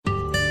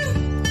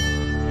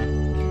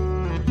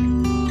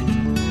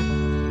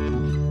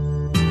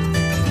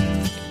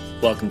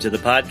Welcome to the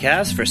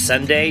podcast for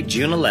Sunday,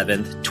 June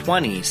 11th,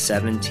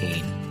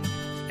 2017.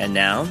 And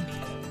now,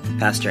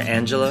 Pastor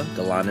Angela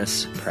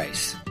Galanis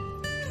Price.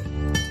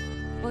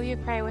 Will you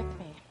pray with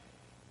me?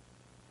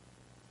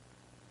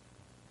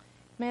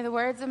 May the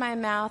words of my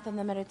mouth and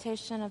the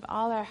meditation of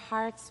all our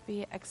hearts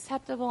be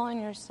acceptable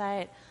in your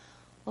sight,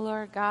 O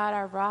Lord God,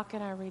 our rock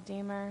and our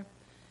redeemer.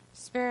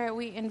 Spirit,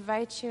 we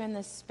invite you in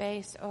this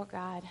space, O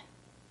God.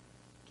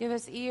 Give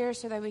us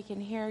ears so that we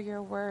can hear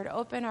your word.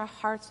 Open our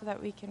hearts so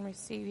that we can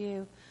receive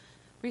you.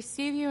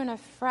 Receive you in a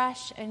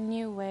fresh and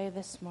new way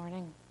this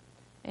morning.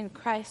 In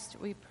Christ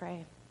we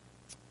pray.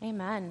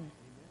 Amen.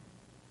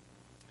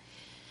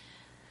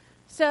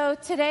 So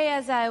today,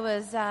 as I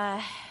was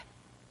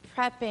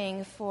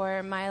prepping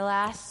for my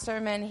last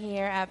sermon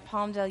here at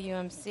Palmdale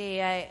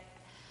UMC,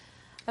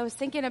 I was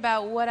thinking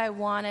about what I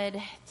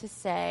wanted to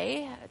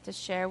say, to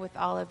share with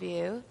all of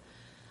you.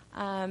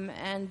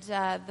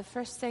 The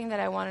first thing that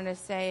I wanted to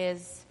say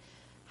is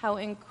how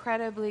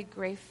incredibly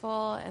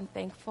grateful and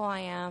thankful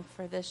I am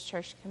for this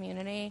church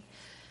community.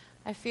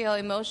 I feel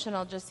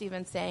emotional just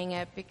even saying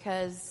it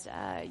because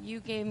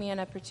you gave me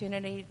an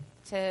opportunity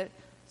to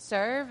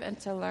serve and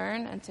to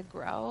learn and to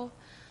grow.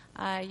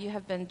 You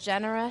have been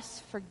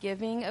generous,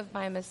 forgiving of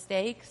my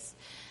mistakes,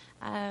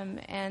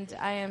 and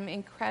I am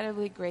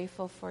incredibly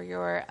grateful for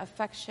your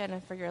affection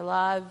and for your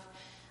love.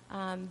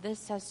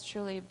 This has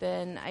truly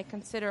been, I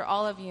consider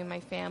all of you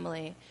my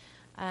family,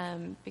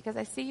 because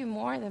I see you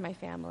more than my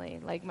family,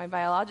 like my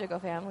biological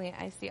family.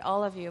 I see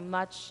all of you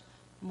much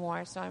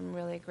more, so I'm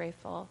really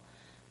grateful.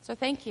 So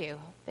thank you.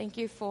 Thank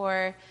you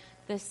for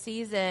this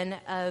season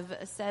of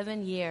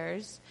 7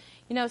 years.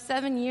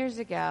 7 years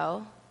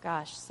ago,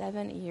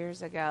 7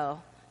 years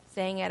ago,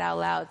 saying it out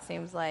loud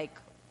seems like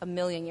a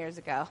million years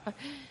ago.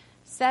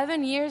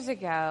 7 years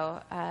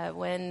ago,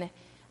 when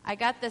I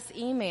got this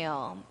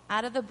email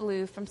out of the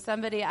blue from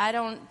somebody I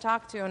don't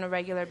talk to on a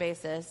regular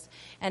basis.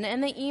 And in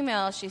the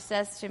email, she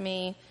says to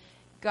me,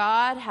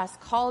 God has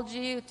called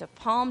you to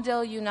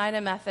Palmdale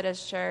United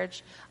Methodist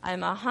Church.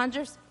 I'm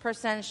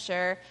 100%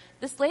 sure.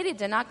 This lady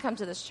did not come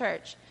to this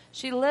church.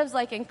 She lives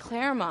like in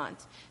Claremont.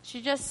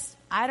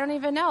 I don't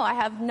even know. I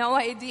have no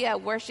idea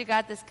where she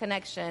got this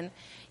connection.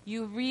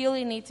 You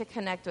really need to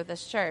connect with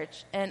this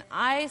church. And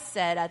I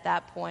said at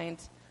that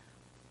point,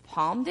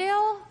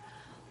 Palmdale?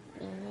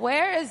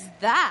 Where is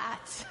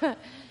that?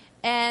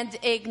 And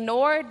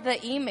ignored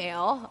the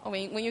email. I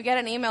mean, when you get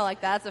an email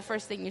like that, that's the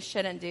first thing you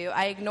shouldn't do.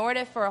 I ignored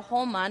it for a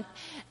whole month.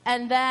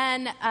 And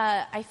then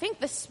I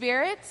think the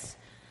Spirit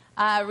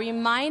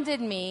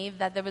reminded me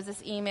that there was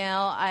this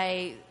email.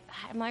 I'm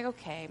like,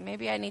 okay,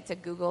 maybe I need to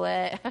Google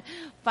it,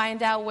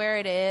 find out where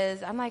it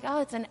is. I'm like,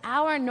 it's an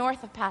hour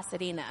north of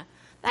Pasadena.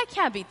 That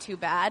can't be too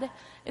bad.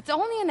 It's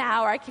only an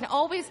hour. I can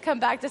always come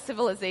back to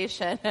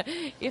civilization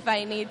if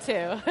I need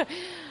to.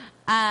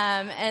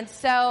 And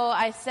so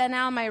I sent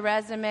out my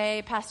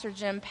resume. Pastor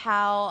Jim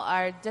Powell,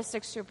 our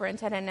district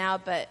superintendent now,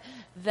 but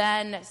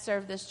then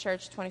served this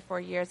church 24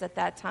 years at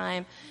that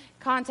time,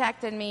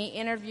 contacted me,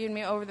 interviewed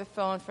me over the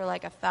phone for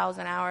like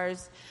 1,000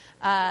 hours.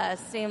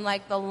 Seemed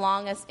like the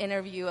longest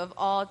interview of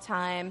all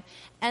time.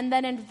 And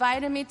then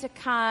invited me to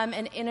come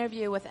and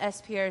interview with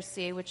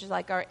SPRC, which is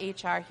like our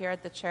HR here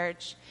at the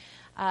church,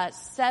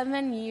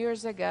 7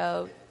 years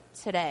ago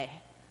today,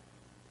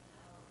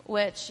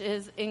 which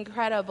is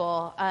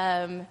incredible.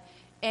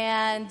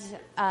 And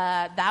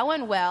that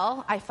went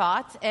well, I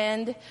thought.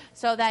 And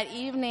so that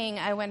evening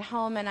I went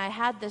home and I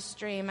had this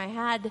dream. I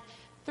had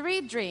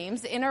 3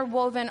 dreams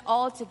interwoven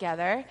all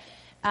together.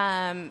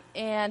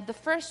 And the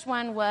first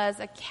one was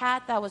a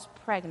cat that was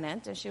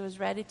pregnant and she was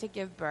ready to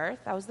give birth.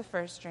 That was the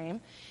first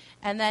dream.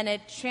 And then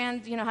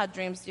you know how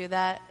dreams do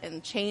that,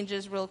 and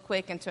changes real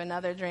quick into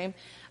another dream.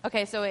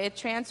 Okay, so it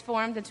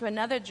transformed into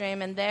another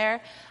dream, and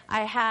there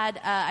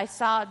I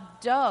saw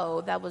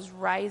dough that was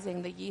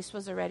rising. The yeast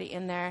was already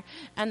in there,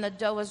 and the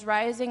dough was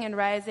rising and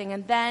rising,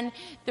 and then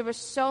there was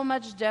so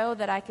much dough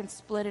that I can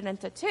split it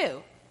into 2.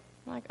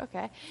 I'm like,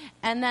 okay.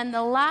 And then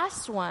the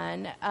last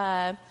one,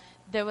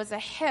 there was a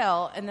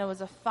hill, and there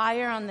was a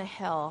fire on the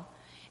hill,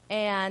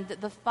 and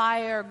the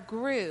fire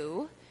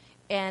grew,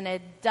 and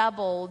it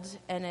doubled,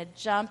 and it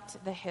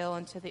jumped the hill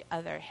into the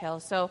other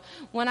hill. So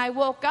when I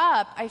woke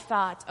up, I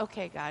thought,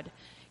 okay, God,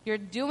 you're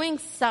doing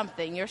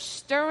something. You're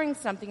stirring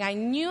something. I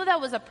knew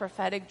that was a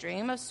prophetic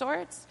dream of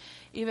sorts,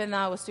 even though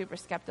I was super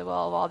skeptical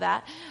of all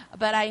that.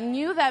 But I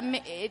knew that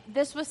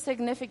this was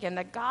significant,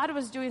 that God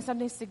was doing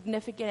something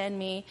significant in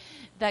me,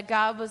 that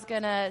God was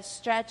going to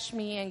stretch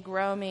me and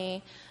grow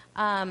me.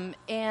 And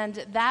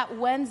that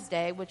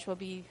Wednesday, which will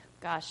be,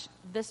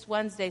 this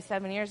Wednesday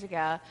 7 years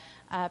ago,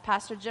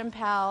 Pastor Jim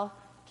Powell,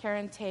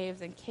 Karen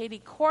Taves, and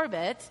Katie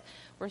Corbett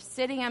were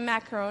sitting at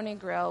Macaroni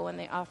Grill when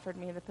they offered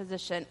me the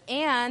position,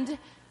 and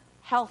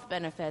health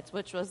benefits,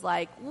 which was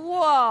like,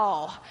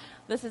 whoa,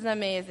 this is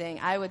amazing.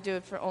 I would do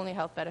it for only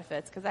health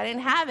benefits because I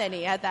didn't have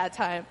any at that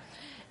time.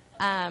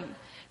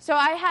 So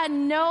I had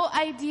no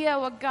idea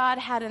what God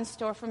had in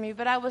store for me,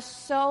 but I was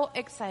so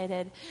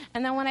excited.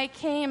 And then when I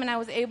came and I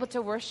was able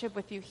to worship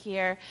with you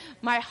here,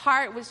 my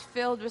heart was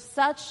filled with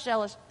such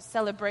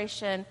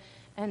celebration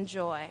and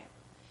joy.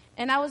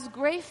 And I was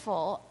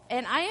grateful,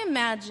 and I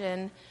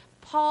imagine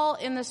Paul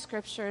in the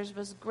scriptures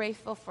was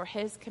grateful for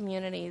his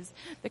communities,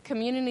 the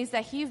communities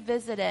that he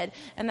visited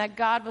and that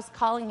God was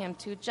calling him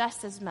to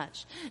just as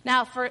much.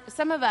 Now, for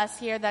some of us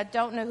here that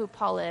don't know who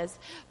Paul is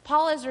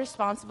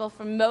responsible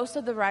for most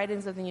of the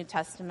writings of the New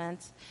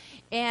Testament.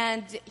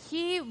 And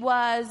he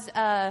was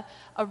a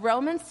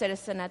Roman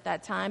citizen at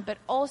that time, but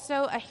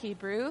also a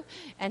Hebrew,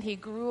 and he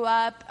grew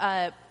up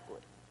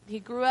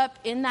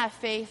in that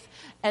faith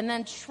and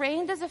then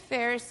trained as a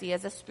Pharisee,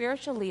 as a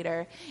spiritual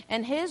leader.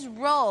 And his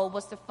role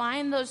was to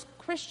find those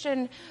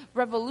Christian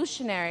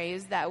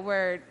revolutionaries that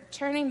were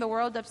turning the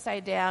world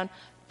upside down,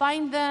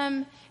 find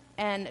them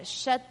and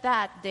shut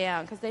that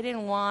down because they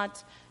didn't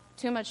want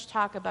too much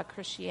talk about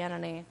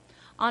Christianity.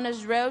 On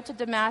his road to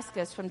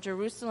Damascus, from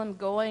Jerusalem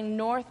going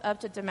north up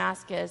to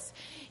Damascus,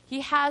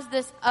 he has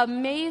this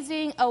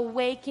amazing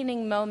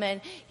awakening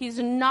moment. He's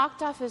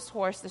knocked off his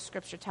horse, the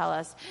scripture tells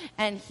us,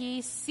 and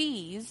he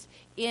sees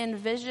in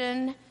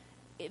vision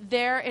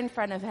there in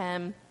front of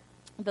him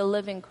the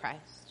living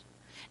Christ.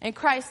 And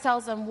Christ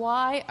tells him,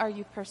 "Why are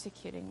you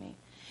persecuting me?"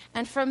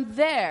 And from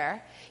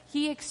there,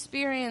 he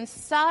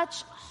experienced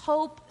such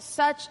hope,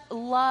 such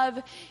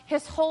love,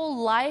 his whole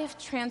life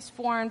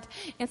transformed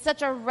in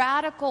such a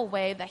radical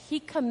way that he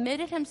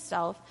committed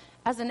himself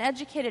as an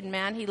educated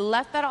man. He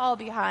left that all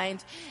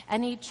behind,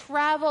 and he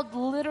traveled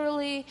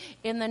literally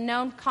in the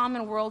known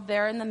common world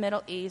there in the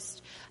Middle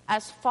East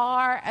as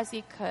far as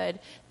he could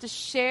to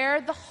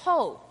share the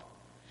hope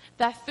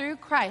that through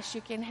Christ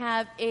you can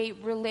have a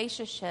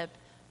relationship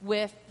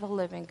with the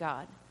living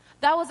God.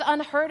 That was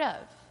unheard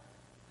of.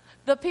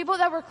 The people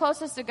that were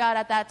closest to God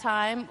at that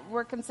time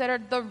were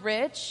considered the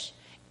rich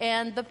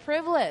and the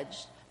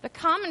privileged. The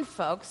common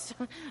folks,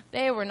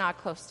 they were not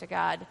close to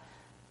God.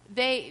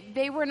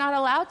 They were not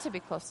allowed to be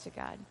close to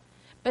God.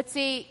 But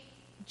see,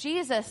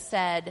 Jesus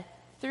said,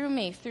 through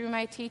me, through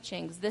my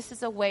teachings, this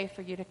is a way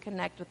for you to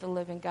connect with the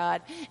living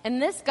God. And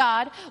this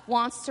God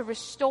wants to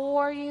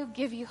restore you,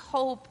 give you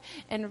hope,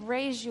 and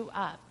raise you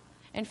up,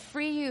 and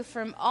free you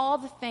from all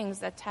the things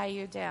that tie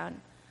you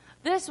down.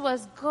 This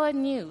was good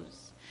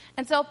news.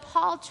 And so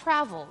Paul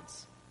traveled,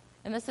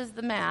 and this is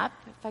the map,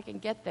 if I can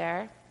get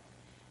there.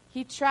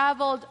 He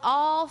traveled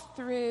all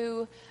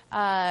through,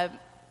 on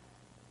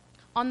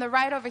the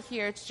right over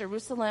here, it's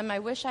Jerusalem. I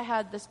wish I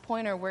had this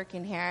pointer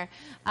working here.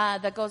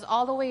 That goes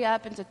all the way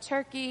up into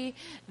Turkey.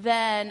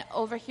 Then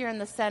over here in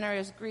the center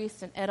is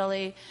Greece and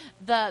Italy.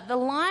 The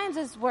lines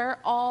is where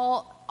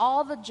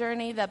all the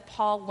journey that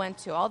Paul went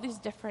to, all these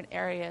different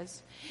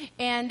areas.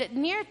 And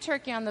near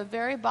Turkey, on the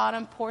very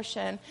bottom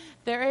portion,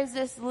 there is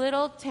this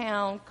little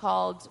town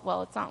called,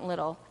 well, it's not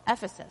little,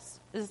 Ephesus.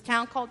 There's a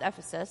town called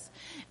Ephesus.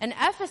 And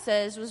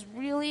Ephesus was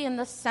really in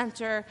the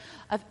center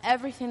of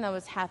everything that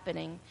was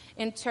happening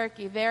in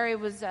Turkey. There it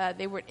was,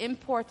 they would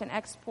import and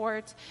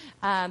export.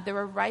 They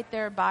were right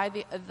there by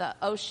the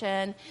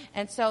ocean.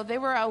 And so they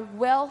were a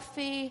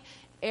wealthy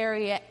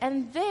area.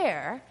 And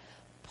there,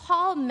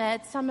 Paul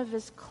met some of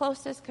his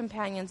closest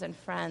companions and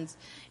friends,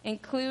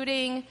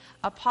 including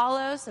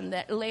Apollos, and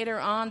that later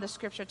on the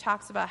scripture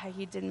talks about how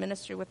he did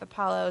ministry with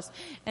Apollos,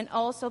 and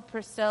also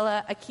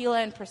Aquila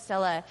and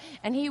Priscilla.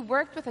 And he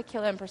worked with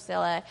Aquila and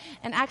Priscilla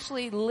and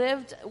actually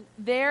lived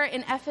there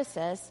in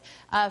Ephesus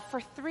for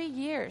 3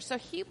 years. So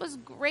he was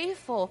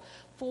grateful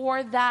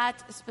for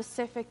that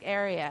specific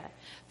area.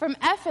 From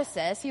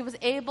Ephesus, he was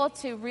able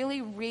to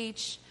really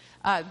reach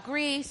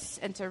Greece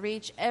and to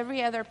reach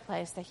every other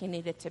place that he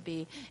needed to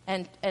be,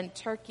 and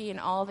Turkey and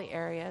all the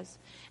areas.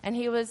 And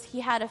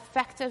he had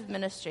effective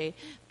ministry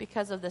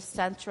because of the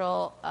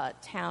central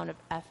town of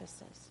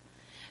Ephesus.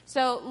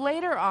 So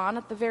later on,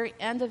 at the very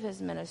end of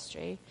his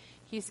ministry,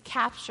 he's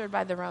captured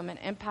by the Roman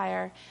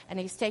Empire, and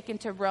he's taken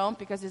to Rome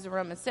because he's a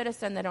Roman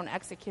citizen. They don't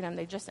execute him.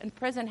 They just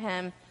imprison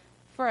him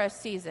for a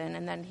season,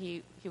 and then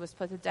he was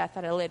put to death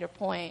at a later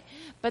point.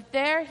 But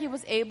there he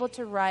was able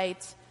to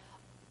write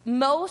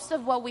most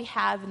of what we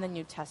have in the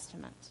New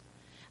Testament.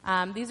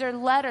 These are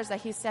letters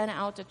that he sent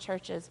out to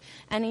churches,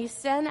 and he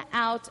sent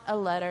out a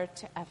letter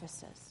to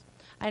Ephesus.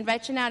 I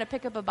invite you now to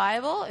pick up a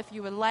Bible if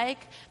you would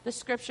like. The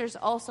scripture is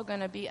also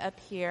going to be up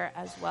here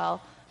as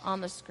well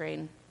on the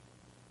screen.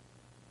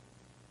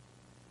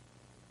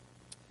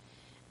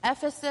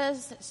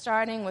 Ephesus,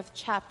 starting with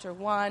chapter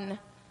 1,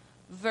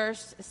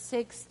 verse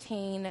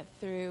 16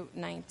 through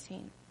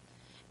 19.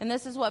 And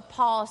this is what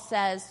Paul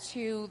says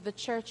to the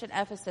church in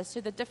Ephesus,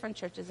 to the different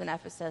churches in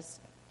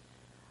Ephesus.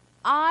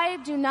 I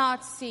do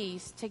not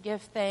cease to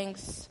give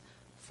thanks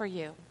for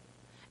you,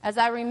 as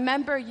I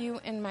remember you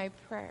in my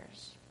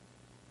prayers.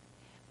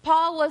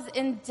 Paul was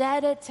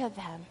indebted to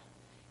them.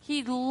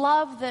 He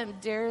loved them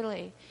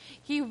dearly.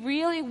 He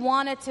really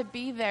wanted to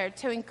be there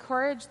to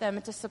encourage them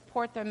and to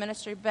support their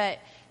ministry, but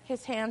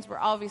his hands were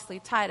obviously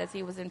tied as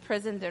he was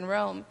imprisoned in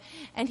Rome.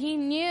 And he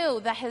knew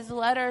that his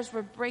letters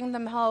would bring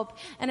them hope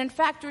and, in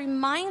fact,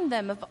 remind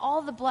them of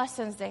all the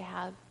blessings they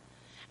have.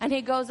 And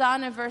he goes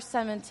on in verse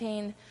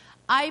 17,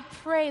 I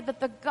pray that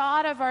the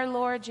God of our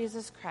Lord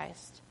Jesus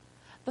Christ,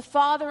 the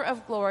Father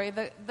of glory,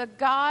 the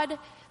God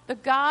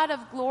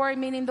of glory,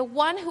 meaning the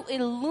one who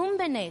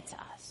illuminates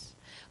us,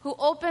 who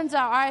opens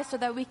our eyes so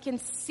that we can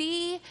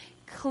see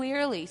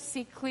clearly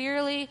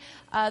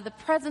the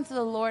presence of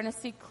the Lord and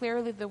see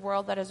clearly the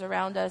world that is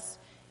around us,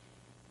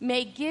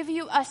 may give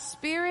you a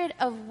spirit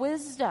of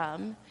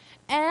wisdom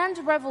and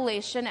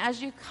revelation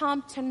as you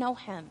come to know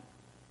him.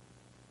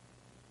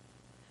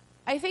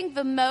 I think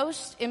the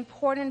most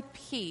important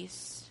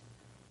piece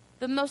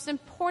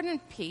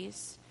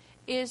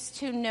is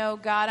to know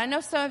God. I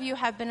know some of you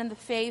have been in the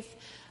faith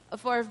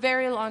for a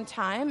very long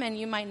time, and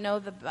you might know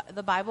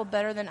the Bible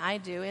better than I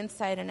do,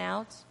 inside and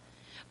out.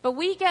 But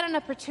we get an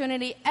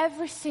opportunity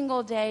every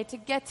single day to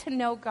get to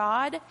know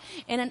God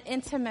in an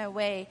intimate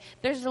way.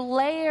 There's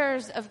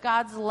layers of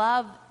God's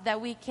love that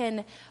we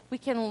can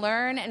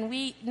learn, and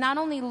we not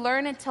only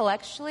learn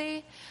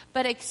intellectually,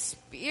 but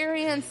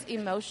experience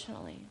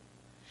emotionally.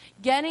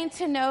 Getting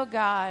to know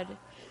God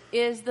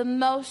is the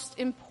most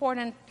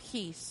important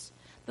piece,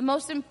 the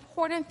most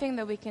important thing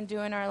that we can do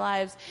in our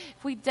lives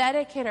if we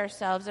dedicate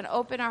ourselves and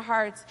open our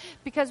hearts.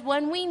 Because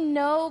when we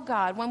know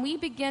God, when we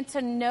begin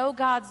to know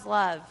God's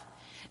love,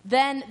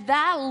 then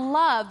that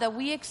love that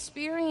we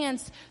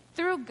experience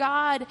through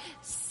God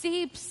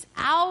seeps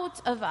out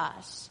of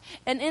us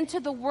and into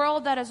the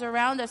world that is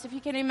around us. If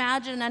you can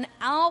imagine an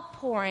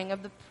outpouring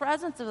of the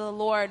presence of the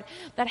Lord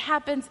that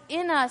happens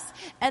in us,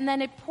 and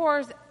then it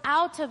pours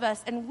out of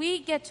us, and we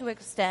get to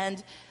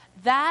extend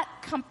that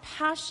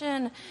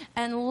compassion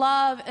and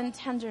love and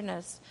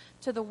tenderness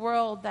to the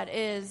world that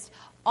is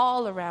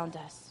all around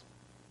us.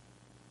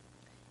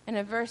 And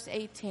in verse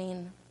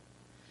 18,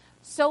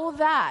 so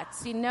that,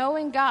 see,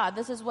 knowing God,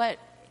 this is what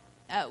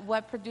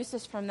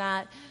produces from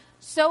that,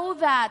 so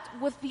that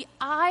with the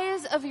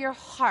eyes of your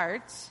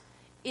heart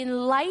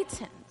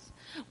enlightened,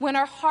 when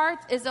our heart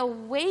is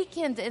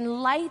awakened,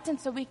 enlightened,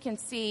 so we can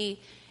see,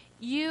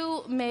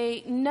 you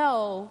may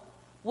know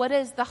what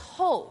is the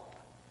hope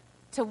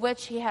to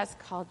which he has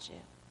called you.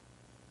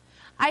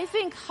 I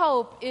think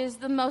hope is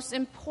the most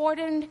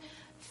important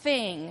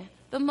thing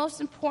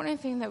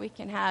that we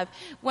can have.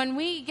 When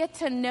we get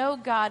to know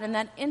God in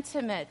that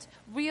intimate,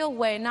 real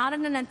way, not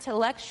in an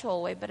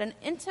intellectual way, but an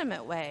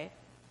intimate way,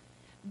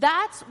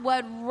 that's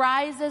what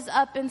rises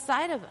up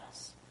inside of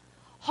us.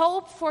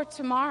 Hope for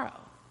tomorrow.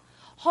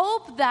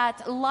 Hope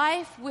that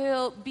life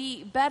will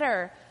be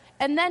better.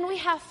 And then we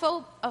have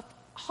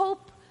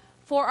hope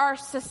for our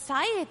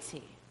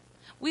society.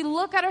 We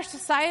look at our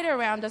society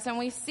around us and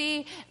we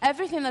see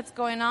everything that's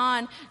going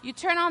on. You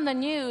turn on the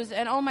news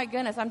and, oh my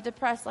goodness, I'm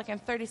depressed like in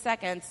 30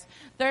 seconds.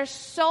 There's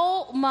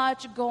so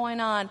much going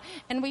on.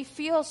 And we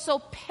feel so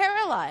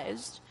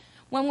paralyzed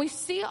when we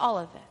see all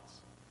of it.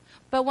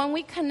 But when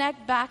we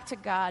connect back to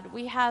God,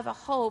 we have a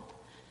hope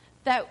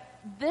that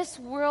this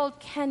world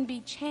can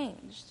be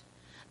changed.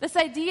 This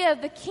idea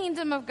of the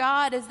kingdom of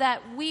God is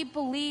that we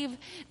believe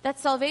that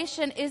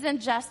salvation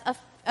isn't just a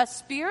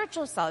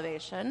spiritual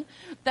salvation,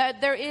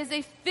 that there is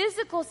a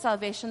physical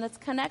salvation that's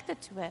connected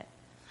to it.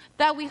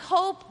 That we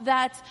hope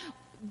that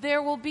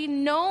there will be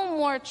no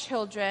more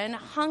children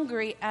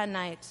hungry at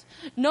night,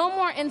 no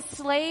more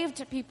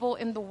enslaved people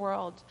in the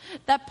world,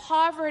 that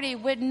poverty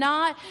would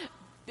not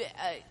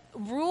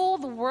rule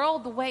the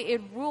world the way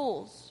it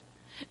rules,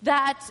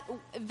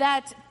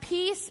 that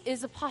peace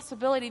is a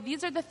possibility.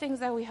 These are the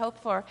things that we hope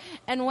for.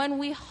 And when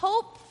we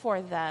hope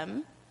for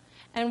them,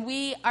 and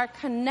we are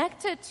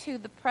connected to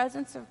the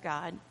presence of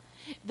God,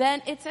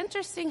 then it's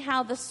interesting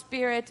how the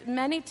Spirit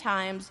many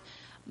times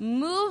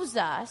moves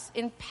us,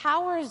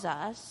 empowers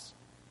us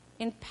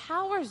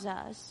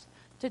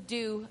to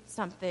do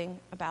something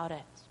about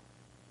it.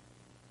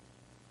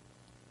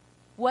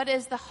 What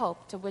is the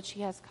hope to which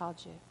he has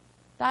called you?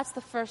 That's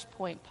the first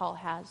point Paul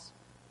has.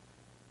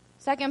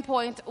 Second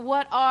point,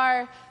 what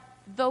are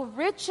the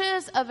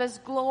riches of his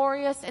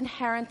glorious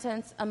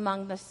inheritance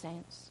among the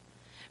saints?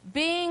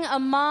 Being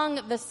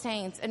among the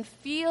saints and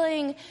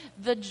feeling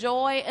the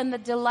joy and the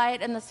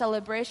delight and the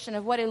celebration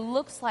of what it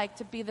looks like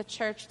to be the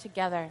church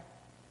together.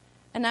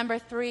 And number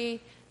 3,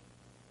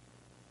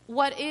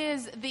 what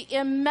is the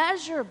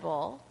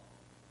immeasurable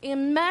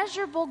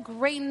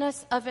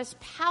greatness of his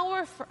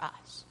power for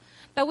us?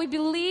 That we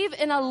believe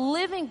in a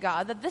living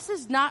God, that this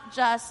is not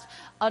just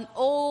an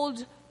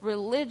old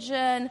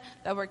religion,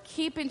 that we're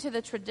keeping to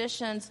the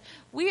traditions.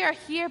 We are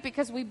here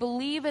because we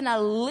believe in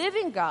a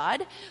living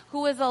God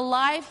who is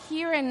alive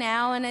here and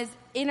now and is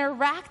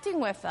interacting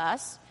with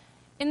us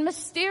in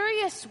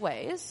mysterious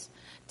ways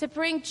to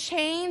bring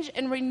change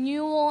and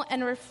renewal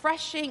and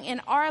refreshing in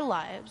our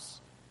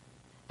lives.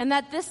 And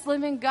that this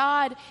living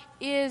God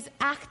is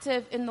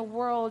active in the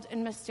world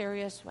in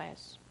mysterious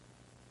ways.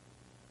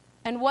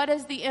 And what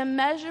is the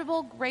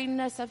immeasurable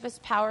greatness of his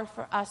power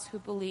for us who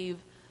believe,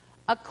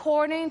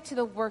 according to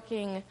the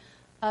working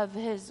of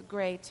his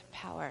great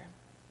power.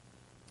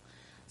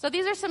 So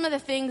these are some of the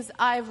things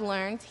I've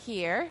learned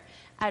here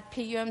at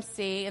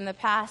PUMC in the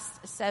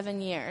past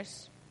 7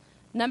 years.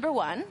 Number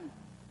one,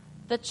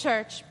 the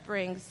church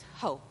brings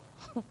hope.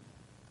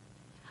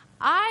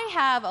 I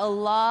have a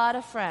lot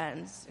of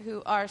friends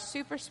who are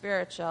super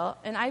spiritual,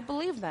 and I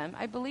believe them.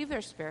 I believe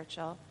they're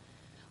spiritual,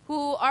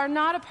 who are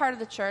not a part of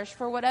the church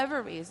for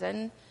whatever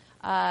reason.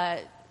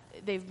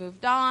 They've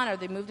moved on, or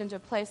they moved into a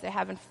place they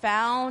haven't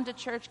found a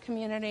church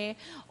community,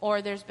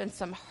 or there's been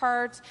some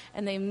hurt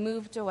and they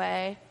moved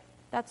away.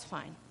 That's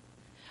fine.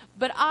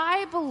 But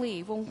I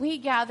believe when we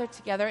gather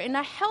together in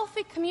a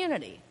healthy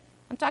community,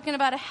 I'm talking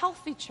about a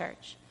healthy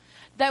church,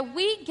 that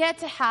we get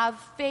to have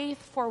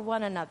faith for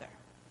one another.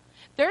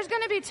 There's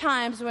going to be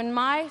times when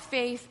my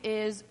faith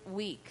is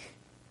weak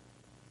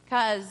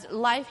because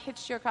life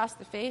hits you across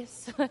the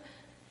face.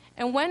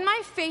 And when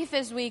my faith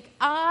is weak,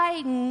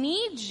 I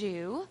need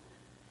you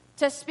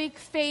to speak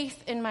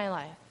faith in my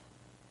life,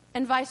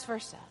 and vice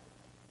versa.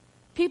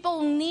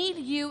 People need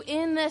you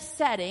in this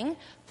setting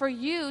for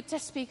you to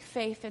speak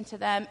faith into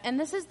them. And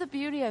this is the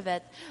beauty of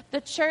it.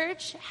 The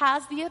church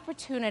has the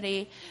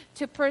opportunity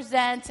to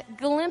present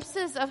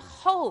glimpses of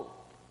hope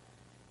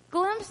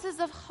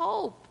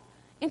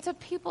into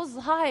people's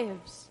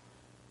lives.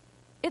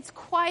 It's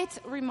quite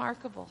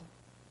remarkable.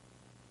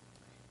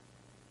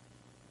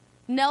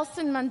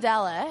 Nelson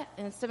Mandela,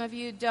 and some of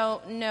you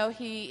don't know,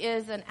 he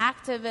is an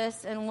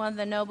activist and won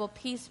the Nobel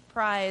Peace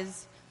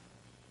Prize.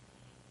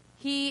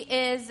 He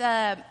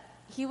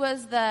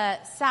was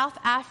the South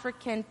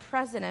African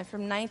president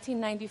from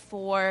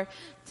 1994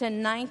 to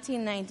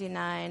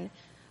 1999,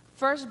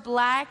 first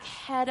black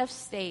head of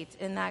state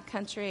in that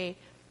country.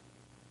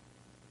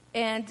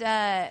 And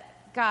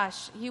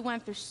he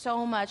went through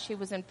so much. He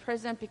was in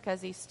prison because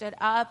he stood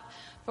up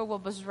for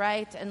what was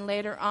right, and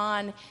later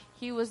on,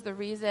 he was the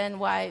reason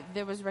why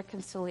there was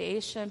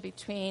reconciliation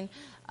between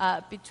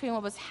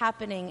what was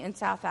happening in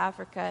South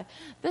Africa.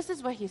 This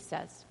is what he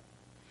says.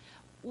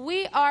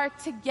 We are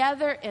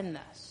together in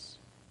this.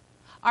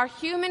 Our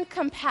human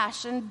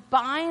compassion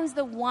binds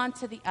the one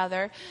to the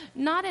other,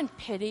 not in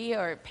pity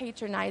or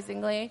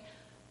patronizingly,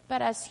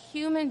 but as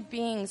human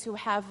beings who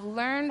have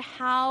learned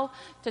how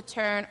to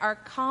turn our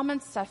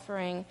common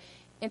suffering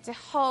into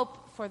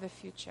hope for the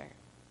future.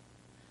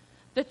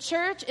 The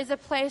church is a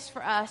place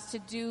for us to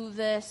do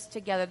this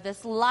together,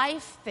 this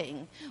life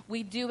thing.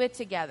 We do it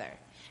together.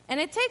 And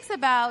it takes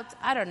about,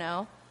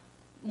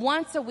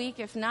 once a week,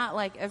 if not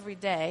like every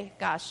day.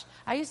 Gosh,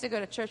 I used to go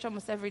to church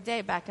almost every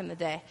day back in the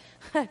day.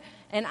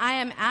 And I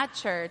am at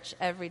church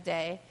every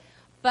day.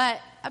 But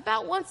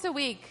about once a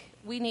week,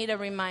 we need a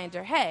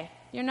reminder. Hey,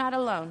 you're not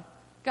alone.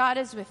 God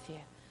is with you.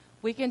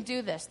 We can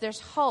do this.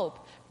 There's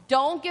hope.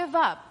 Don't give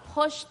up.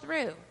 Push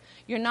through.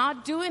 You're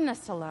not doing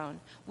this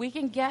alone. We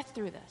can get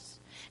through this.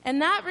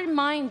 And that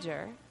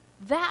reminder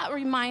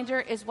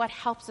is what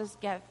helps us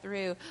get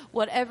through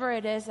whatever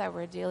it is that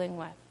we're dealing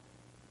with.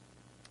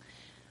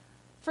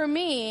 For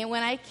me,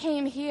 when I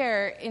came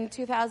here in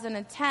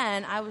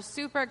 2010, I was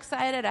super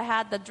excited. I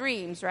had the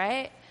dreams,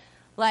 right?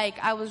 Like,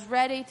 I was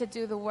ready to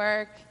do the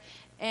work.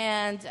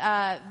 And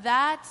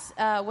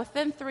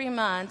within 3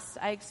 months,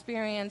 I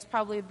experienced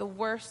probably the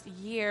worst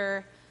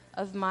year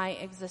of my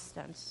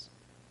existence.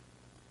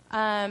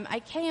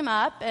 I came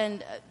up,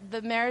 and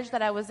the marriage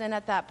that I was in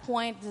at that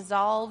point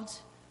dissolved.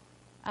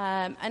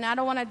 And I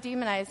don't want to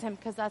demonize him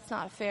because that's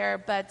not fair,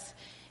 but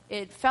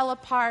it fell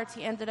apart.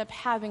 He ended up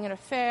having an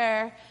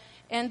affair.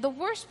 And the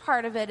worst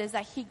part of it is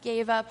that he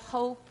gave up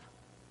hope.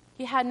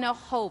 He had no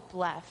hope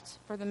left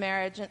for the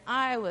marriage, and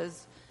I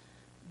was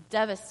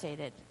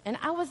devastated, and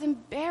I was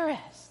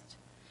embarrassed.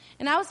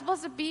 And I was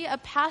supposed to be a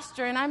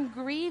pastor, and I'm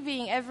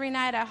grieving every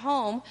night at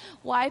home,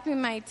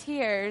 wiping my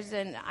tears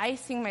and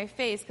icing my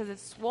face because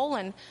it's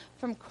swollen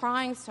from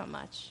crying so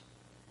much.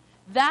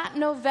 That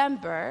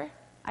November,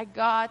 I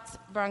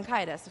got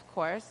bronchitis, of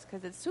course,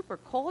 because it's super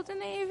cold in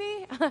the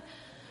AV.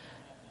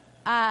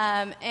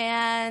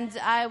 And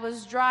I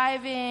was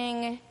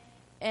driving,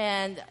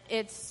 and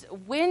it's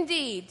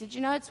windy. Did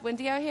you know it's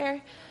windy out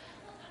here?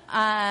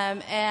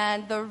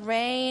 And the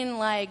rain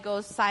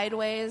goes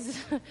sideways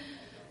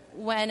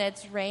when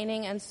it's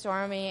raining and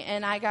stormy.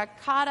 And I got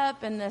caught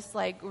up in this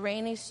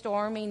rainy,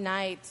 stormy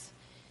night.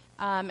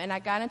 And I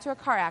got into a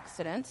car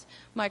accident.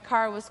 My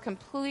car was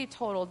completely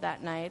totaled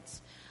that night.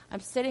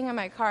 I'm sitting in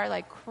my car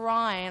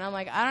crying. I'm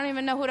I don't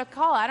even know who to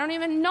call. I don't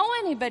even know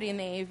anybody in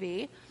the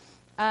AV.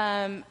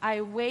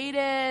 I waited,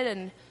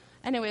 and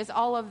anyways,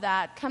 all of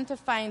that. Come to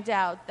find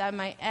out that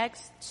my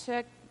ex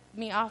took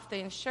me off the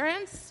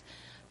insurance.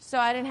 So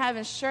I didn't have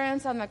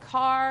insurance on the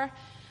car,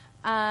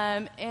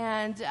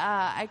 and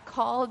I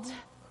called,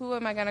 who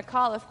am I going to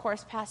call? Of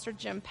course, Pastor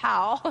Jim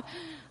Powell.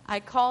 I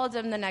called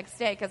him the next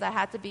day because I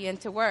had to be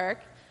into work,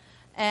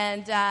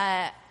 and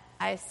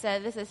I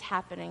said, this is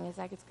happening. He's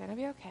like, it's going to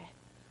be okay.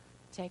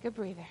 Take a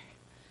breather.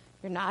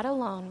 You're not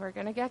alone. We're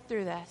going to get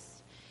through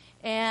this.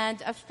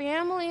 And a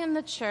family in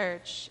the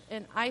church,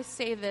 and I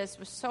say this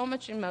with so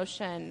much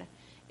emotion,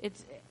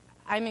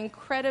 I'm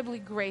incredibly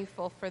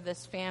grateful for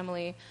this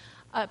family.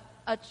 A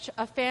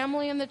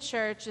family in the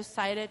church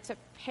decided to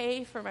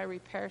pay for my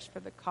repairs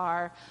for the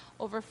car,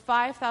 over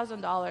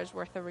 $5,000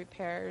 worth of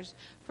repairs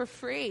for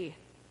free.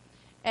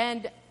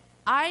 And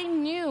I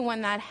knew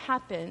when that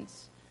happened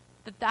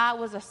that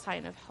was a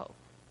sign of hope.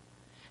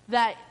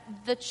 That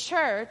the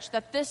church,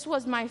 that this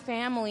was my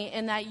family,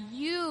 and that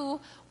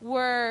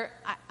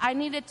I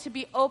needed to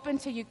be open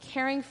to you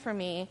caring for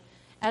me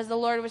as the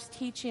Lord was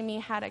teaching me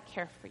how to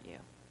care for you.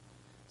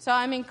 So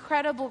I'm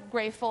incredibly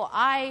grateful.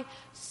 I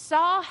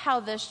saw how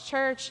this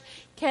church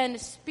can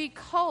speak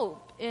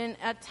hope in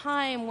a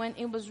time when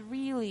it was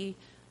really,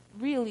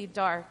 really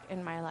dark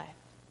in my life.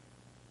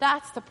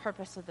 That's the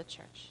purpose of the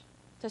church,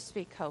 to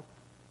speak hope.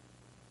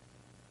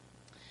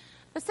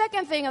 The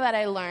second thing that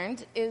I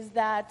learned is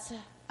that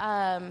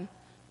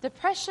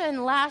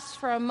depression lasts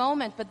for a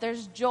moment, but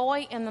there's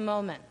joy in the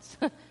moment.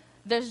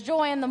 There's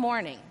joy in the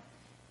morning.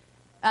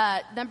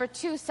 Number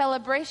 2,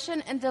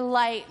 celebration and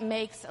delight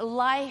makes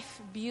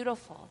life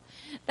beautiful.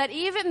 That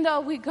even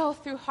though we go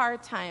through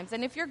hard times,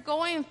 and if you're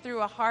going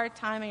through a hard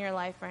time in your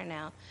life right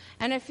now,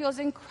 and it feels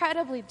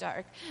incredibly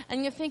dark,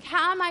 and you think,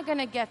 how am I going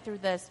to get through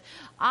this?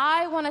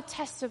 I want to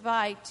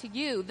testify to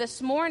you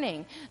this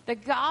morning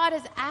that God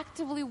is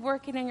actively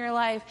working in your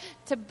life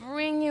to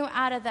bring you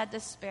out of that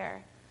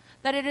despair.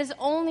 That it is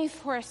only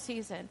for a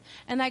season,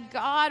 and that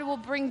God will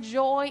bring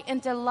joy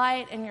and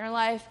delight in your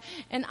life.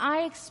 And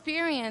I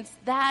experienced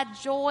that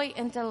joy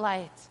and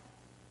delight.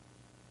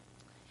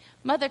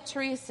 Mother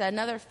Teresa,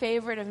 another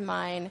favorite of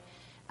mine,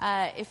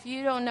 if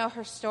you don't know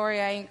her story,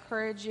 I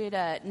encourage you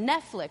to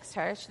Netflix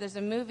her. There's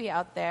a movie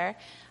out there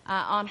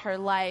on her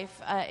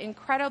life.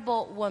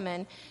 Incredible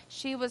woman.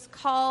 She was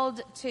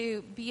called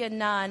to be a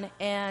nun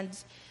and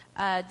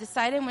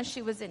decided when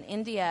she was in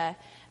India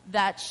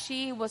that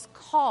she was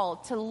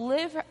called to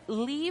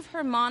leave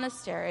her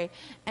monastery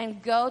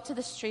and go to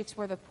the streets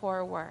where the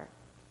poor were.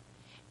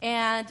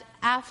 And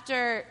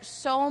after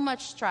so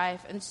much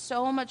strife and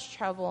so much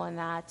trouble in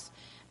that,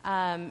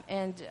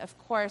 and of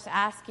course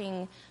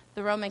asking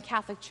the Roman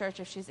Catholic Church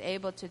if she's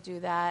able to do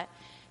that,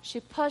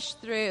 she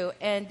pushed through,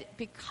 and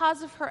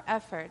because of her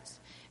efforts,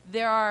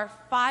 there are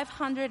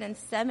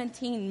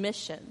 517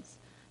 missions.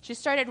 She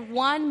started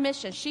one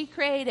mission she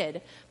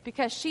created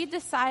because she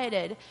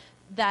decided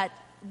that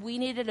we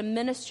needed a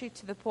ministry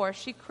to the poor.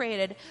 She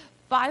created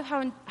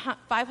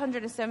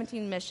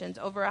 517 missions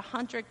over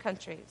 100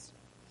 countries.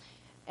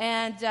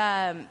 And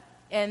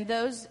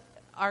those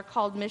are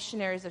called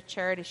missionaries of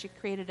charity. She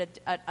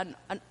created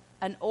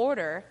an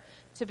order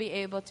to be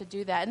able to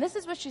do that. And this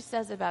is what she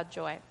says about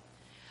joy.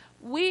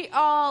 We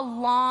all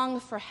long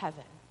for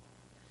heaven,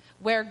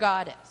 where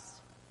God is.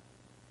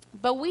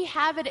 But we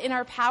have it in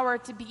our power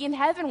to be in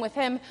heaven with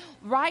him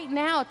right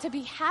now, to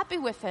be happy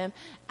with him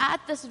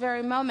at this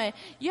very moment.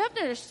 You have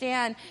to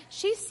understand,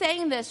 she's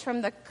saying this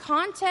from the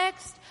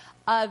context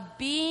of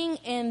being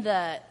in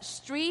the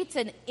streets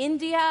in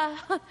India,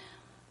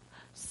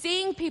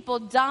 seeing people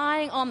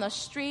dying on the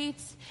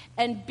streets,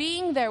 and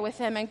being there with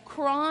him and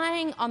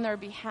crying on their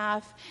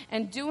behalf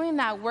and doing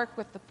that work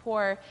with the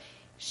poor.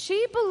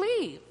 She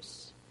believes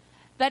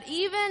that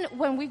even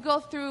when we go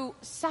through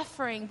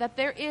suffering, that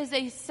there is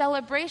a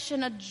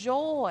celebration, a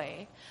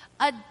joy,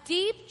 a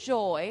deep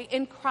joy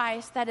in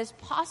Christ that is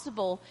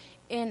possible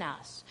in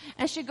us.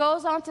 And she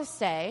goes on to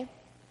say,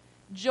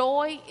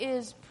 joy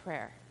is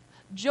prayer.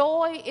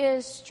 Joy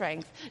is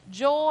strength.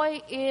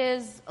 Joy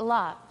is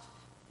love.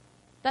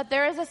 That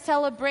there is a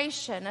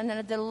celebration and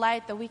a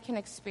delight that we can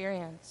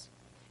experience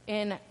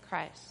in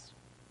Christ.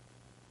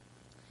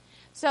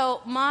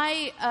 So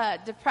my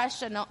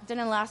depression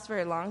didn't last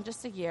very long,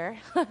 just a year.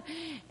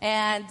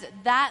 And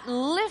that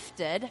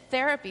lifted.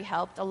 Therapy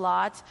helped a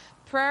lot.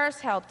 Prayers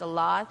helped a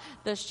lot.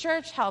 The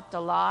church helped a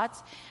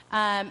lot.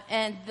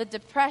 And the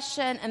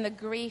depression and the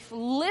grief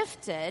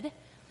lifted.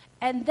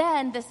 And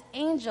then this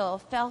angel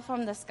fell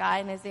from the sky,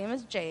 and his name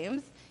is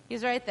James.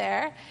 He's right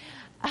there.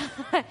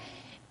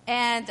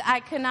 And I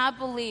could not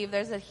believe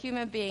there's a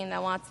human being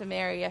that wants to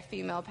marry a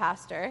female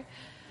pastor.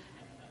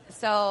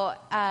 So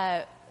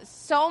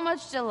so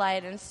much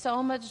delight and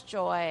so much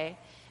joy.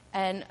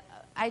 And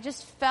I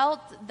just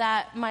felt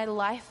that my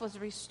life was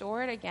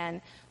restored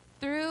again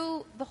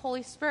through the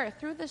Holy Spirit,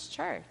 through this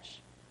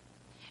church.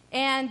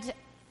 And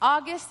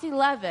August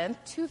 11th,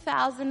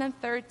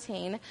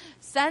 2013,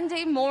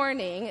 Sunday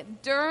morning,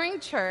 during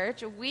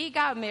church, we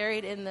got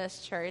married in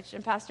this church,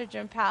 and Pastor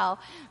Jim Powell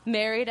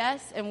married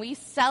us, and we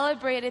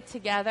celebrated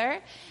together,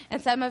 and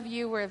some of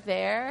you were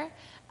there.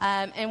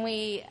 And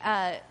we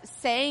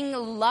sang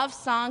love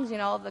songs,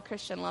 the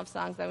Christian love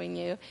songs that we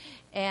knew.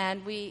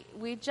 And we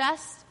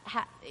just,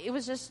 it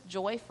was just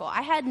joyful.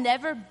 I had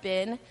never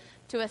been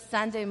to a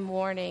Sunday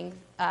morning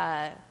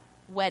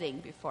wedding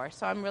before,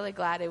 so I'm really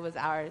glad it was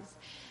ours.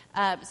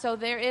 So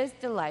there is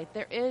delight,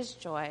 there is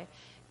joy.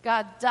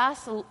 God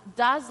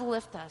does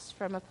lift us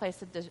from a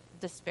place of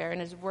despair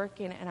and is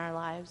working in our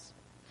lives.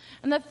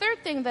 And the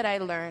third thing that I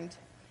learned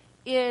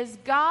is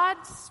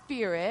God's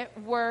Spirit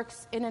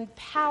works in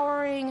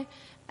empowering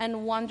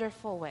and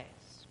wonderful ways.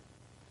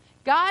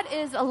 God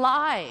is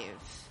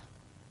alive.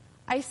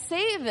 I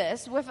say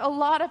this with a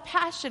lot of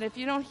passion if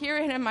you don't hear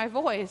it in my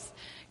voice.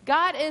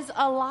 God is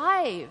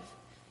alive.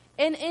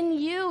 And in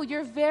you,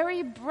 your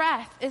very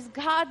breath is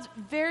God's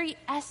very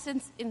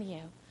essence in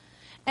you.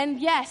 And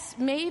yes,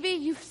 maybe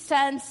you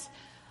sense,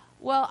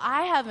 well,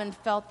 I haven't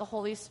felt the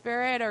Holy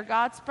Spirit or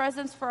God's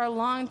presence for a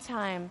long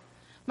time.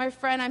 My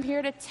friend, I'm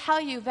here to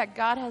tell you that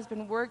God has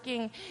been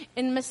working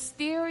in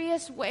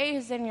mysterious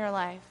ways in your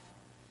life.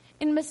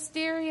 In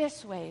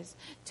mysterious ways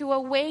to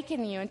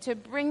awaken you and to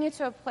bring you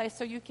to a place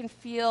so you can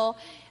feel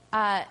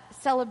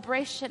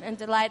celebration and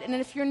delight. And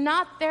if you're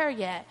not there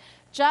yet,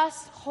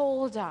 just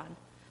hold on,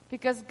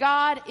 because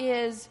God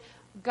is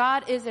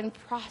in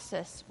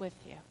process with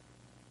you.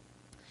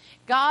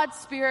 God's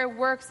Spirit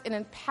works in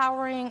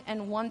empowering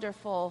and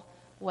wonderful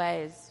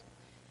ways.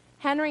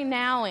 Henry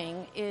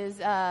Nouwen is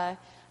an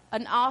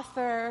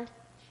author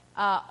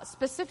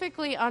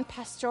specifically on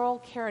pastoral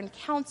care and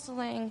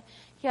counseling.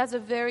 He has a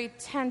very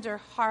tender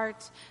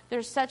heart.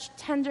 There's such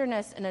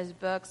tenderness in his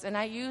books, and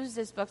I used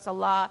his books a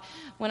lot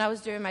when I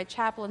was doing my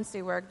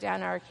chaplaincy work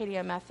down at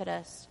Arcadia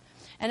Methodist.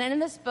 And in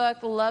this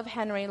book, Love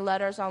Henry,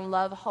 Letters on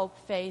Love, Hope,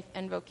 Faith,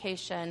 and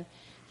Vocation,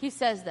 he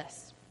says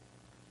this: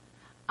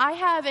 I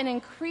have an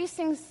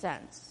increasing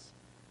sense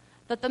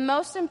that the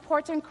most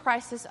important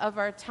crisis of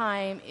our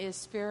time is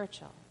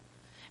spiritual,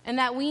 and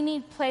that we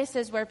need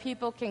places where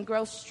people can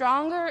grow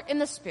stronger in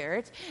the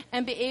Spirit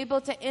and be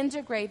able to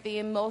integrate the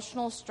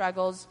emotional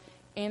struggles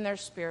in their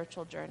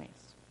spiritual journeys.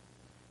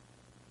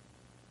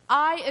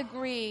 I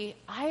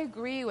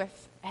agree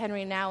with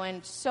Henry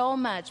Nouwen so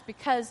much,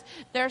 because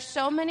there are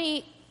so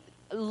many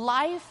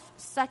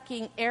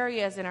life-sucking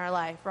areas in our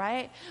life,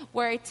 right?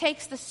 Where it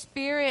takes the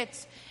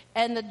Spirit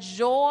and the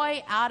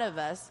joy out of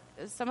us.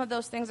 Some of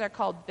those things are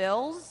called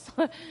bills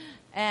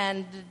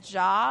and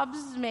jobs.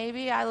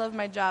 Maybe I love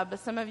my job, but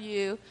some of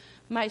you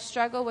might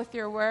struggle with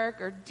your work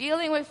or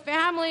dealing with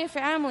family.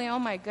 Oh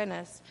my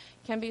goodness,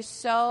 can be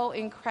so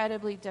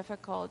incredibly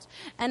difficult.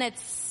 And it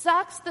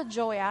sucks the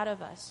joy out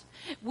of us.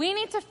 We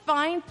need to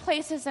find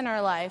places in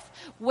our life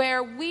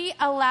where we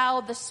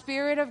allow the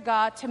Spirit of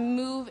God to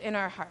move in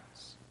our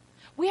hearts.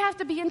 We have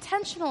to be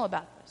intentional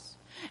about this.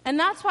 And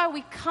that's why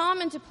we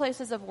come into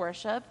places of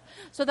worship,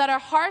 so that our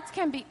hearts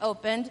can be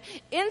opened,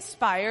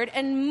 inspired,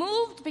 and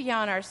moved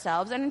beyond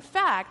ourselves. And in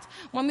fact,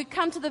 when we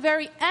come to the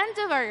very end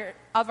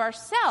of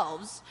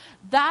ourselves,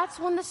 that's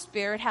when the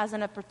Spirit has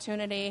an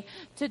opportunity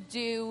to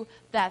do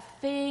that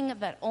thing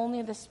that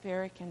only the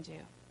Spirit can do.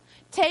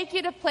 Take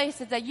you to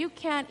places that you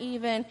can't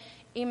even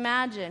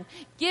imagine.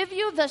 Give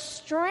you the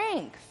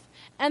strength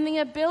and the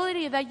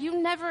ability that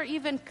you never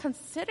even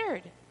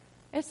considered.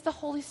 It's the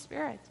Holy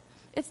Spirit.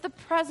 It's the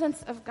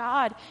presence of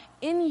God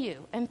in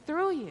you and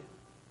through you.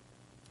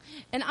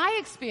 And I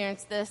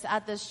experienced this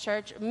at this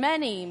church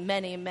many,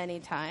 many,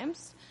 many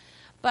times.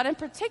 But in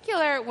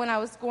particular, when I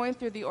was going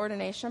through the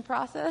ordination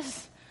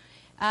process,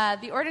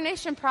 the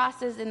ordination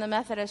process in the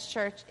Methodist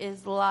Church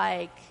is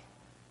like,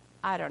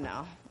 I don't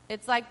know.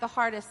 It's like the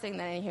hardest thing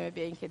that any human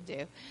being could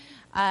do.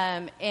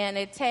 And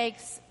it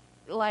takes,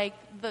 like,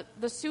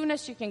 the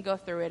soonest you can go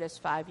through it is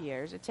 5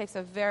 years. It takes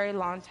a very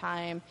long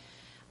time.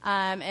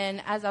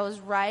 And as I was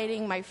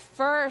writing my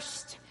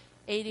first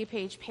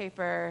 80-page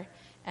paper,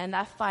 and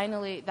that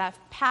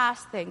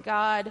passed, thank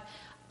God,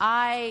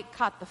 I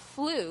caught the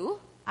flu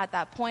at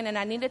that point, and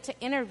I needed to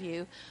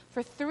interview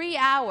for 3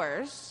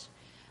 hours.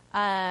 But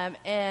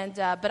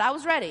I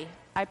was ready.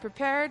 I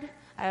prepared.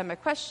 I had my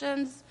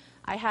questions.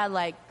 I had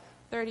like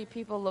 30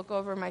 people look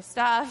over my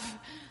stuff.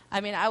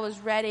 I mean, I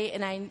was ready,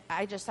 and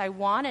I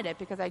wanted it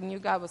because I knew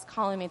God was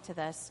calling me to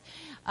this.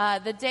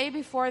 The day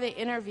before the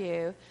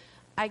interview,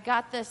 I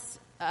got this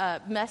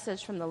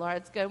message from the Lord.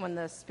 It's good when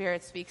the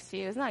Spirit speaks to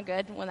you. It's not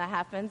good when that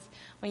happens.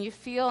 When you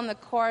feel in the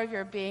core of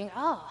your being,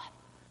 oh,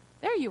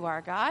 there you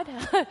are, God.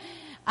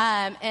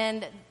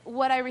 And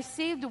what I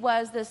received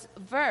was this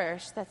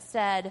verse that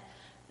said,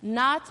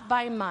 not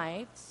by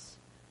might,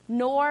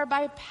 nor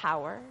by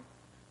power,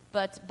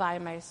 but by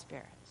my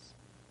Spirit.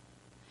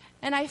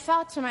 And I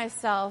thought to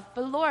myself,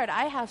 but Lord,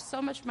 I have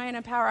so much might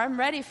and power. I'm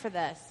ready for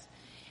this.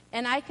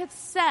 And I could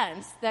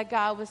sense that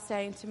God was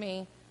saying to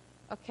me,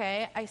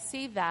 okay, I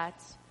see that,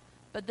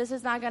 but this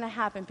is not going to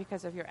happen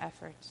because of your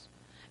efforts.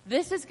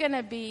 This is going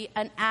to be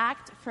an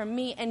act from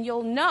me, and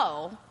you'll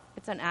know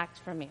it's an act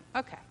from me.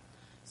 Okay.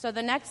 So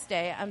the next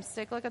day, I'm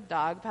sick like a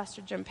dog.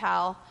 Pastor Jim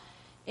Powell,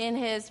 in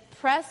his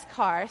press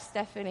car,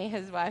 Stephanie,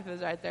 his wife,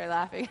 is right there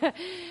laughing.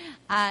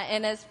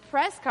 In his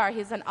press car,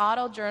 he's an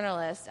auto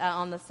journalist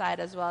on the side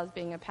as well as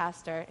being a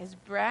pastor. His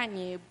brand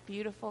new,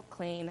 beautiful,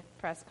 clean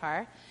press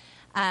car.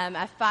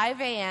 At 5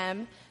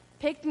 a.m.,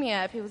 picked me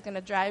up. He was going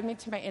to drive me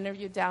to my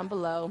interview down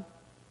below.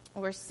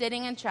 We're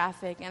sitting in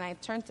traffic, and I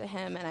turned to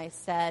him and I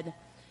said,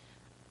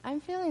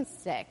 I'm feeling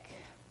sick.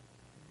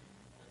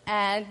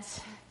 And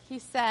he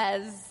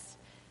says,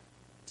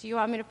 do you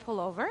want me to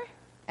pull over?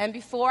 And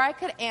before I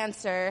could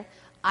answer,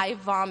 I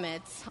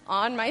vomit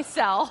on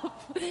myself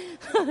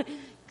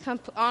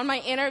on my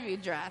interview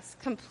dress,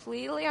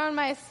 completely on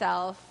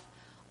myself,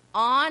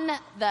 on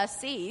the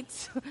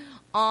seat,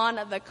 on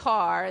the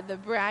car, the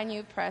brand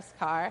new press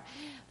car.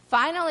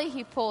 Finally,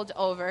 he pulled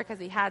over because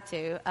he had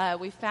to.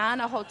 We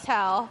found a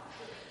hotel.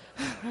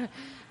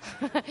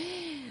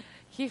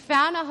 He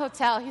found a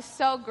hotel. He's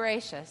so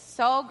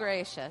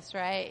gracious,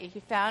 right? He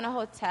found a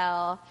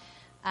hotel.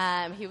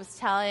 He was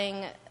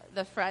telling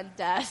the front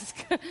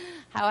desk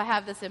how I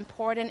have this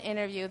important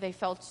interview. They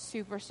felt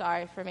super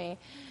sorry for me.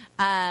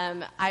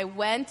 I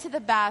went to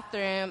the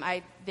bathroom.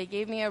 They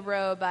gave me a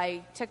robe.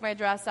 I took my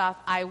dress off.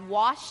 I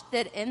washed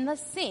it in the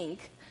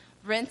sink,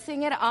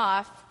 rinsing it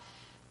off,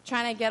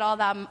 trying to get all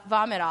that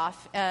vomit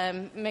off,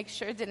 make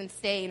sure it didn't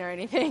stain or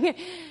anything.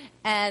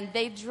 And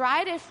they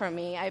dried it for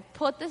me. I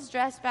put this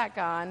dress back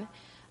on.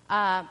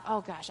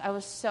 Oh, gosh, I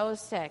was so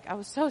sick.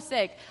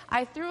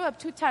 I threw up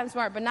 2 times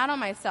more, but not on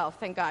myself,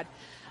 thank God.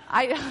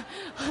 I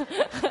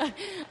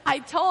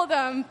told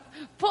him,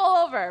 pull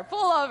over.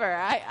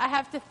 I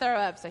have to throw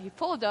up. So he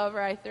pulled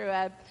over, I threw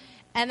up.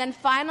 And then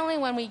finally,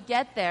 when we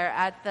get there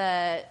at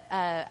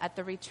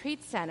the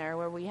retreat center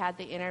where we had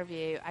the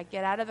interview, I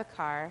get out of the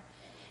car,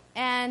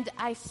 and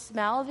I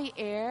smell the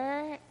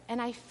air, and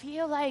I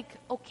feel like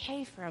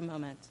okay for a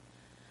moment.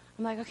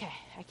 I'm like, okay,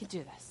 I can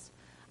do this.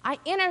 I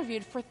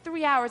interviewed for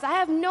 3 hours. I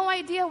have no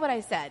idea what I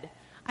said.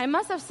 I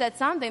must have said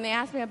something. They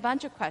asked me a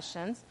bunch of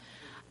questions.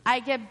 I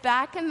get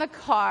back in the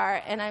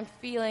car, and I'm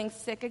feeling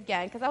sick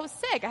again because I was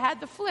sick. I had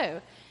the flu.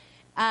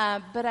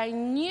 But I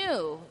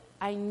knew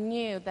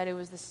that it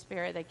was the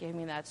Spirit that gave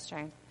me that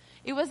strength.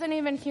 It wasn't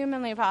even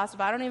humanly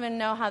possible. I don't even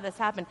know how this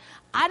happened.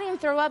 I didn't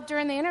throw up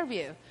during the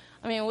interview,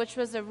 which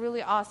was a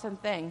really awesome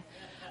thing.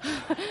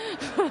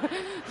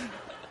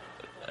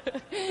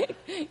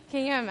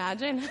 Can you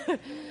imagine?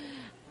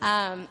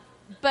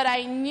 But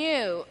I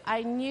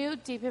knew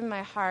deep in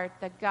my heart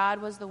that God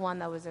was the one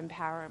that was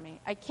empowering me.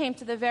 I came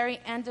to the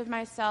very end of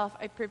myself.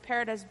 I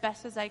prepared as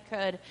best as I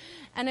could.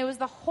 And it was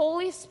the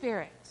Holy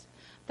Spirit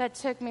that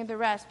took me the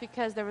rest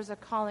because there was a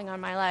calling on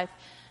my life.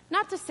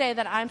 Not to say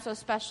that I'm so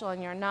special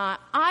and you're not.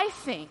 I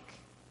think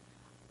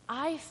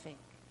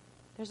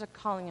there's a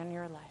calling on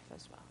your life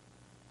as well.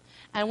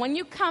 And when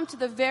you come to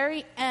the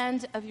very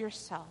end of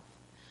yourself,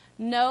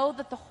 know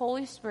that the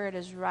Holy Spirit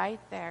is right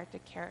there to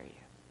carry you.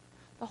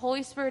 The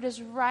Holy Spirit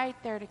is right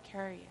there to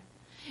carry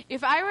you.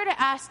 If I were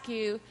to ask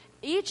you,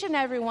 each and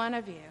every one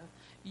of you,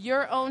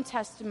 your own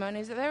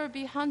testimonies, there would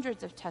be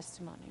hundreds of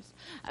testimonies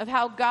of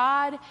how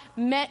God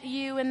met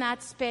you in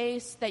that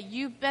space, that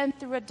you've been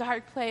through a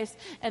dark place,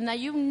 and that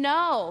you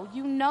know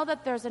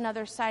that there's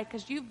another side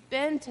because you've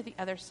been to the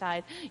other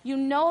side. You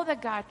know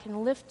that God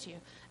can lift you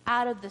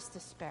out of this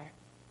despair.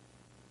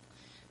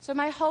 So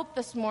my hope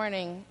this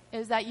morning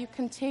is that you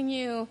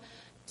continue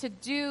to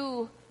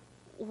do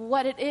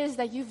what it is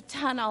that you've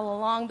done all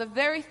along, the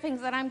very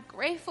things that I'm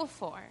grateful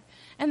for,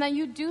 and that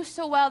you do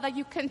so well that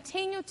you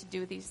continue to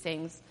do these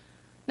things.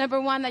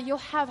 Number one, that you'll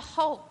have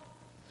hope,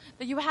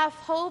 that you have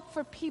hope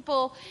for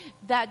people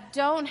that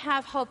don't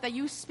have hope, that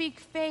you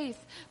speak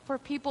faith for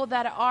people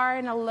that are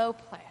in a low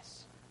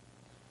place.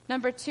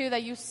 Number two,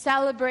 that you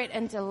celebrate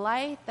and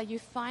delight, that you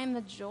find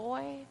the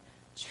joy,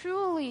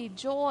 true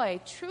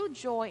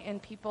joy in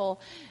people.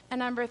 And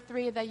number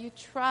three, that you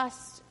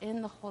trust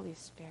in the Holy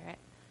Spirit,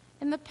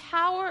 in the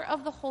power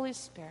of the Holy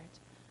Spirit.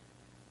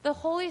 The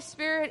Holy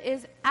Spirit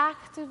is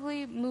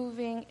actively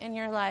moving in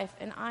your life,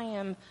 and I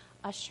am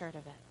assured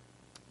of it.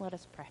 Let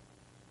us pray.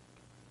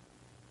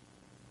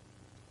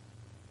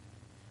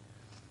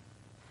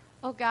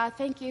 Oh God,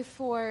 thank you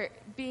for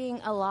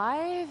being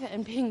alive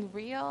and being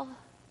real.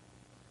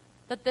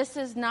 That this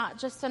is not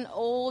just an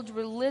old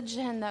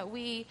religion that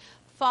we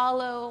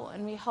follow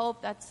and we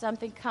hope that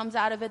something comes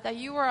out of it, that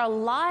you are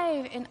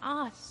alive in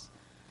us.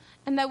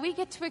 And that we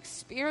get to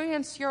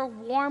experience your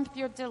warmth,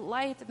 your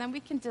delight, and then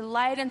we can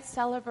delight and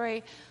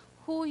celebrate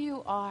who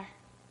you are.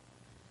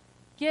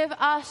 Give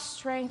us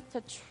strength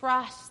to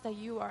trust that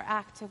you are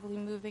actively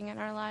moving in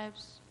our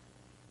lives.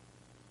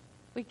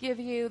 We give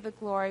you the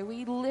glory.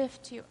 We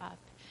lift you up.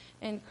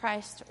 In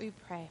Christ we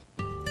pray.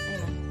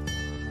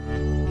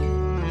 Amen.